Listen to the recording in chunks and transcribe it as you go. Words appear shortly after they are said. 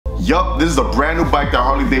Yup, this is a brand new bike that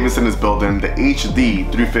Harley Davidson is building, the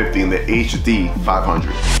HD350 and the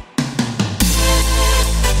HD500.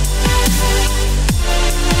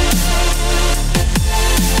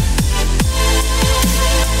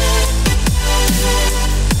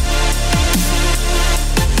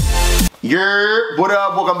 What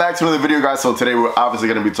up? Welcome back to another video, guys. So today we're obviously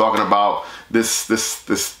going to be talking about this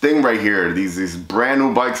thing right here, these brand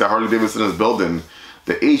new bikes that Harley Davidson is building,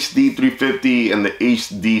 the HD350 and the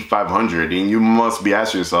HD500. And you must be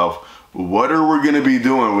asking yourself, what are we going to be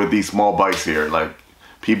doing with these small bikes here? Like,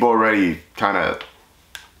 people already kind of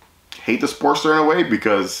hate the Sportster in a way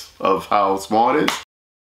because of how small it is.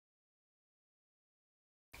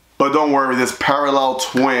 But don't worry, this parallel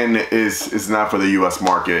twin is not for the US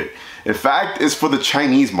market. In fact, it's for the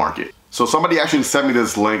Chinese market. So somebody actually sent me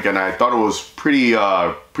this link and I thought it was pretty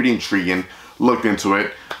intriguing. Looked into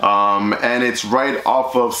it. And it's right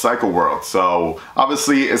off of Cycle World. So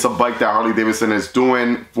obviously it's a bike that Harley Davidson is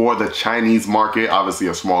doing for the Chinese market, obviously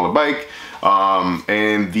a smaller bike.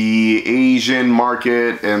 And the Asian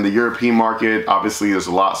market and the European market, obviously there's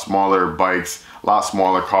a lot smaller bikes, a lot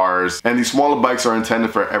smaller cars. And these smaller bikes are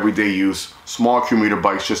intended for everyday use, small commuter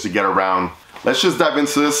bikes just to get around. Let's just dive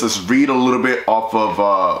into this. Let's read a little bit off of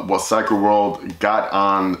what Cycle World got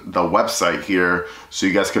on the website here so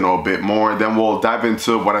you guys can know a bit more. Then we'll dive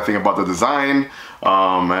into what I think about the design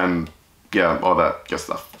and yeah, all that good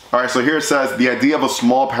stuff. All right, so here it says, the idea of a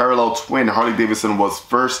small parallel twin Harley Davidson was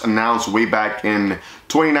first announced way back in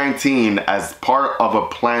 2019 as part of a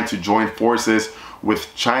plan to join forces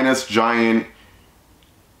with China's giant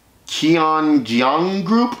Kuryakyn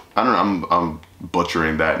group. I don't know, I'm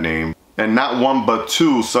butchering that name. And not one but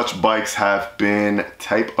two such bikes have been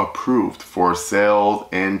type approved for sale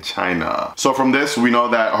in China. So from this, we know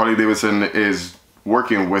that Harley Davidson is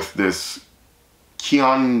working with this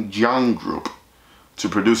Kuryakyn group to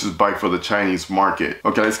produce this bike for the Chinese market.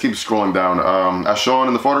 Okay, let's keep scrolling down. As shown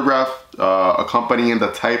in the photograph accompanying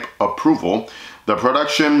the type approval, the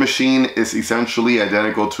production machine is essentially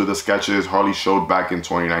identical to the sketches Harley showed back in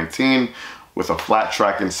 2019 with a flat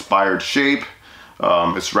track inspired shape.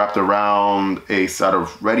 It's wrapped around a set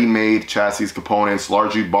of ready-made chassis components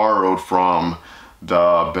largely borrowed from the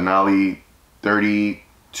Benelli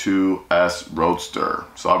 32S Roadster.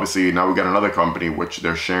 So obviously now we got another company which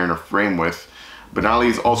they're sharing a frame with. Benelli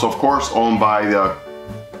is also of course owned by the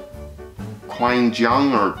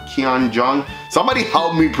Kuryakyn. Somebody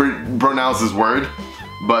help me pronounce this word.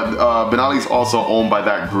 But Benelli is also owned by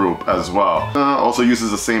that group as well. Also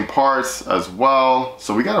uses the same parts as well.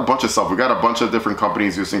 So we got a bunch of stuff. We got a bunch of different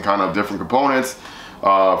companies using kind of different components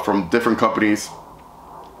from different companies,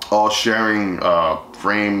 all sharing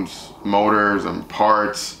frames, motors, and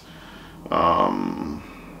parts.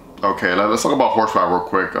 Okay, let's talk about horsepower real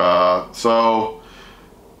quick. So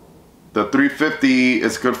the 350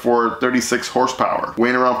 is good for 36 horsepower,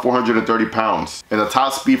 weighing around 430 pounds. And the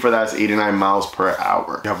top speed for that is 89 miles per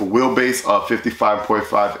hour. You have a wheelbase of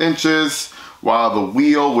 55.5 inches, while the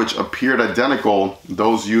wheel, which appeared identical,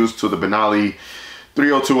 those used to the Benelli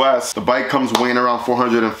 302S, the bike comes weighing around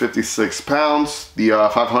 456 pounds. The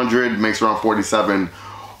 500 makes around 47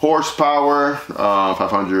 horsepower,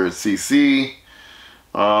 500 cc.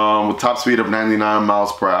 With top speed of 99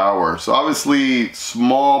 miles per hour. So obviously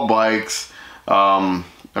small bikes. I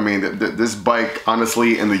mean, this bike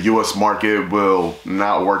honestly in the US market will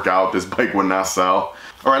not work out. This bike will not sell.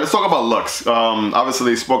 All right, let's talk about looks.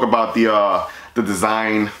 Obviously they spoke about the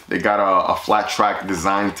design. They got a flat track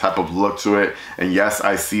design type of look to it, and yes,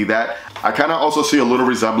 I see that. I kind of also see a little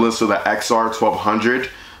resemblance to the XR1200.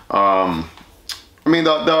 I mean,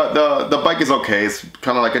 the bike is okay. It's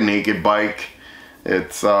kind of like a naked bike.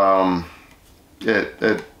 It's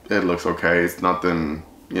it looks okay. It's nothing,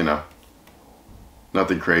 you know,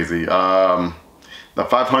 nothing crazy. The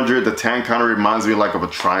 500, the tank kind of reminds me like of a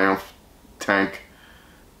Triumph tank.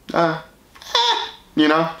 You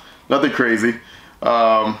know, nothing crazy.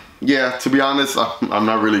 Yeah, to be honest, I'm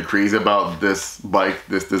not really crazy about this bike,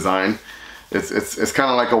 this design. It's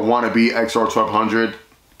kind of like a wannabe XR1200.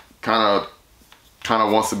 Kind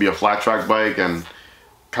of wants to be a flat track bike and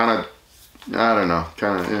kind of, I don't know,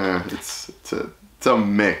 kind of, yeah, it's a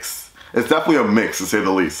mix. It's definitely a mix, to say the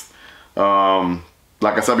least.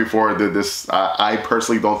 Like I said before, I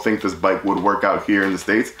personally don't think this bike would work out here in the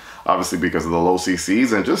States, obviously because of the low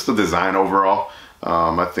CCs and just the design overall.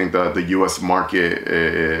 I think the US market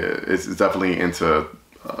is definitely into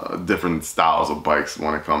different styles of bikes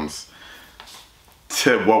when it comes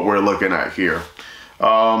to what we're looking at here.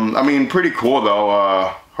 I mean, pretty cool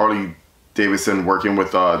though. Harley Davidson working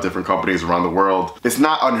with different companies around the world. It's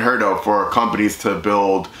not unheard of for companies to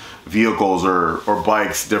build vehicles or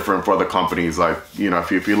bikes different for the companies. Like, you know,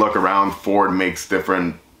 if you look around, Ford makes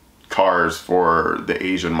different cars for the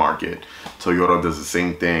Asian market. Toyota does the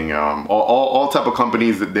same thing. All type of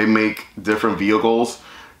companies that they make different vehicles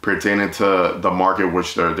pertaining to the market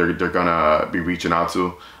which they're gonna be reaching out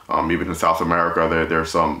to. Even in South America,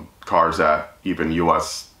 there's some cars that even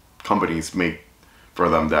U.S. companies make for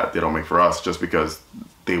them that they don't make for us, just because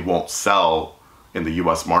they won't sell in the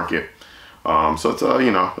U.S. market. So it's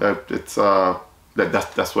you know, it's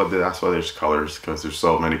that's why there's colors, because there's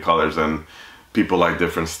so many colors and people like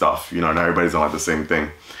different stuff. You know, not everybody's gonna like the same thing.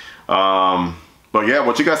 But yeah,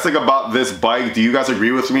 what you guys think about this bike? Do you guys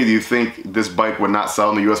agree with me? Do you think this bike would not sell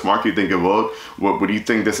in the U.S. market? Do you think it would? What do you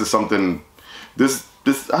think? This is something, this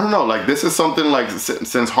I don't know, like this is something like,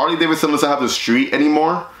 since Harley Davidson doesn't have the Street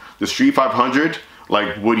anymore, the Street 500,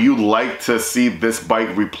 like would you like to see this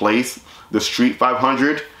bike replace the Street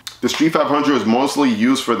 500? The Street 500 was mostly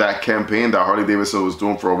used for that campaign that Harley Davidson was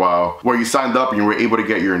doing for a while, where you signed up and you were able to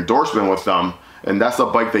get your endorsement with them. And that's the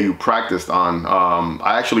bike that you practiced on.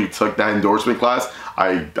 I actually took that endorsement class.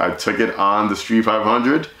 I took it on the Street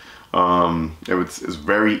 500. It's a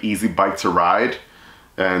very easy bike to ride.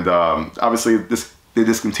 And obviously they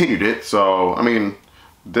discontinued it. So, I mean,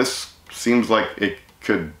 this seems like it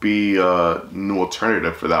could be a new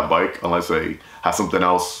alternative for that bike, unless they have something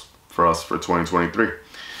else for us for 2023.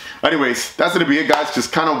 Anyways, that's gonna be it, guys.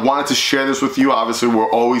 Just kind of wanted to share this with you. Obviously,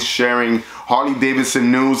 we're always sharing Harley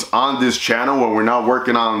Davidson news on this channel when we're not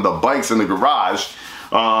working on the bikes in the garage.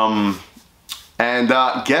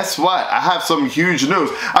 Guess what? I have some huge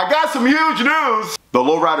news. I got some huge news! The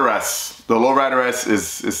Lowrider S. The Lowrider S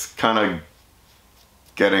is kind of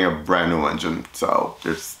getting a brand new engine. So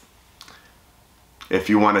there's, if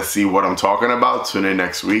you want to see what I'm talking about, tune in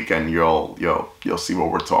next week and you'll see what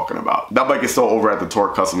we're talking about. That bike is still over at the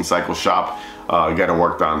Torque Custom Cycle Shop, getting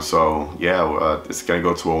worked on. So yeah, it's gonna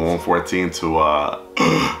go to a 114 to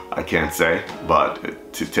I can't say,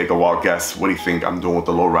 but to take a wild guess, what do you think I'm doing with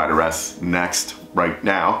the Lowrider S next right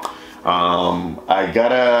now? I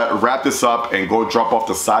gotta wrap this up and go drop off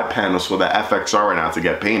the side panels for the FXR right now to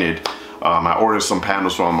get painted. I ordered some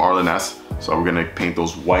panels from R&S, so we're gonna paint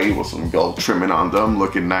those white with some gold trimming on them,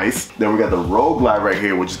 looking nice. Then we got the Road Glide right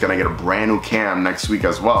here, which is gonna get a brand new cam next week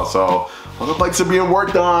as well. So all the bikes are being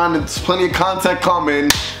worked on, and there's plenty of content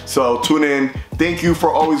coming. So tune in. Thank you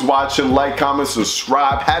for always watching. Like, comment,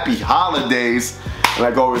 subscribe. Happy holidays. And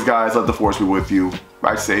like always, guys, let the force be with you.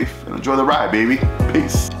 Ride safe and enjoy the ride, baby.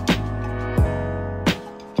 Peace.